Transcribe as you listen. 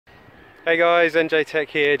Hey guys, NJ Tech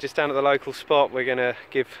here, just down at the local spot. We're going to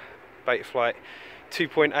give Betaflight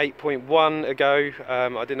 2.8.1 a go. I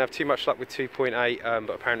didn't have too much luck with 2.8,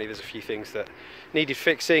 but apparently there's a few things that needed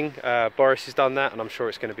fixing. Boris has done that and I'm sure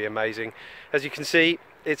it's going to be amazing. As you can see,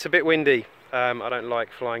 it's a bit windy. I don't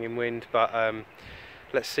like flying in wind, but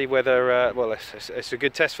let's see whether, well, it's a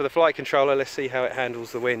good test for the flight controller. Let's see how it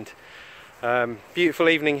handles the wind. Beautiful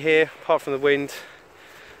evening here, apart from the wind.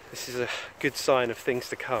 This is a good sign of things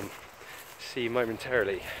to come. See you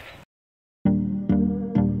momentarily.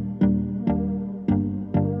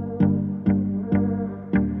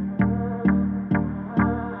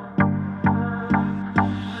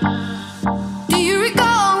 Do you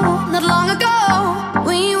recall not long ago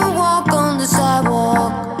when you would walk on the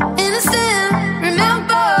sidewalk? Innocent,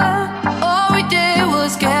 remember, all we did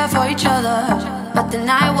was care for each other. But the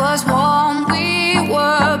night was warm, we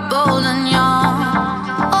were bold and young.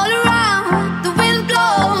 All around, the wind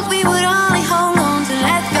blows, we would only hold on to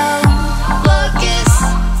let go. Focus,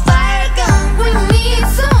 fire gun, we need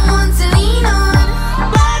someone to lean on.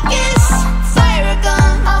 Focus, fire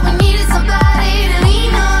gun, all we need is somebody to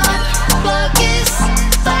lean on. Focus,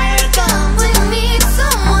 fire gun, we need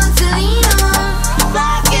someone to lean on.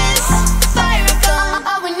 Focus, fire gun,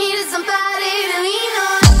 all we need is somebody to lean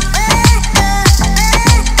on.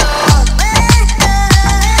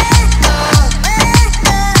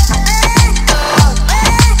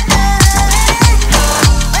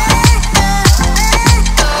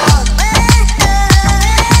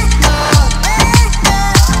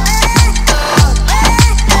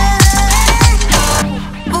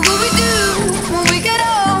 What will we do when we get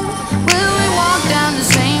old? Will we walk down the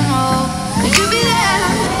same road? Will you be there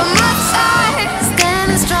by my side,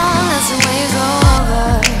 standing strong as the waves roll over?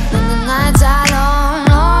 And the nights are long,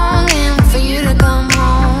 longing for you to come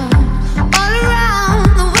home. All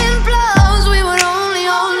around, the wind blows, we would only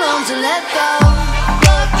hold on to let go.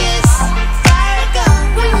 Focus, fire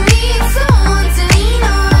gun, we need someone to lean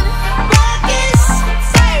on. Focus,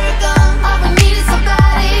 fire gun, all we need is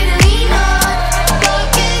somebody to lean on.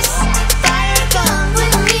 Focus, fire gun, we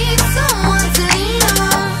need someone to lean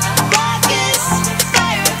on. Focus,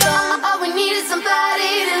 fire gun, all we need is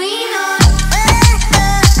somebody to lean on.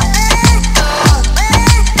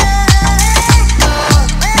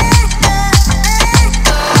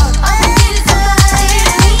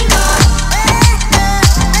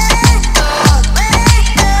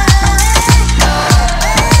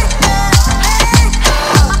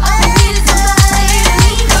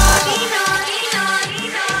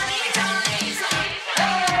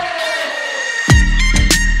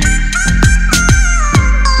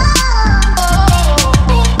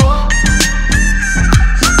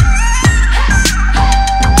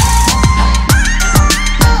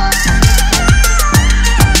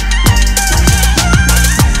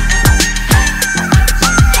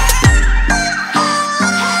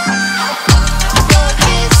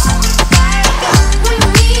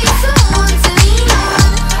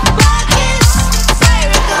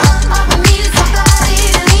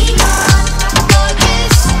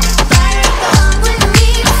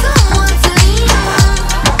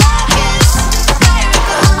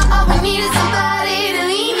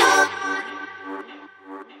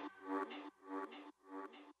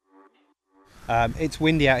 It's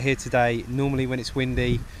windy out here today. Normally when it's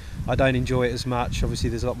windy I don't enjoy it as much. Obviously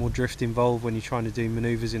there's a lot more drift involved when you're trying to do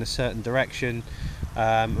manoeuvres in a certain direction.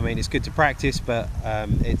 I mean, it's good to practice, but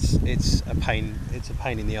it's a pain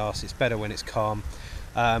in the arse. It's better when it's calm.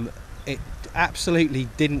 It absolutely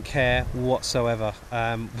didn't care whatsoever.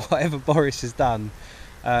 Whatever Boris has done,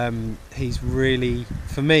 he's really,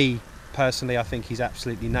 for me personally, I think he's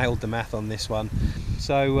absolutely nailed the math on this one.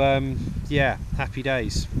 So yeah, happy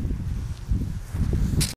days.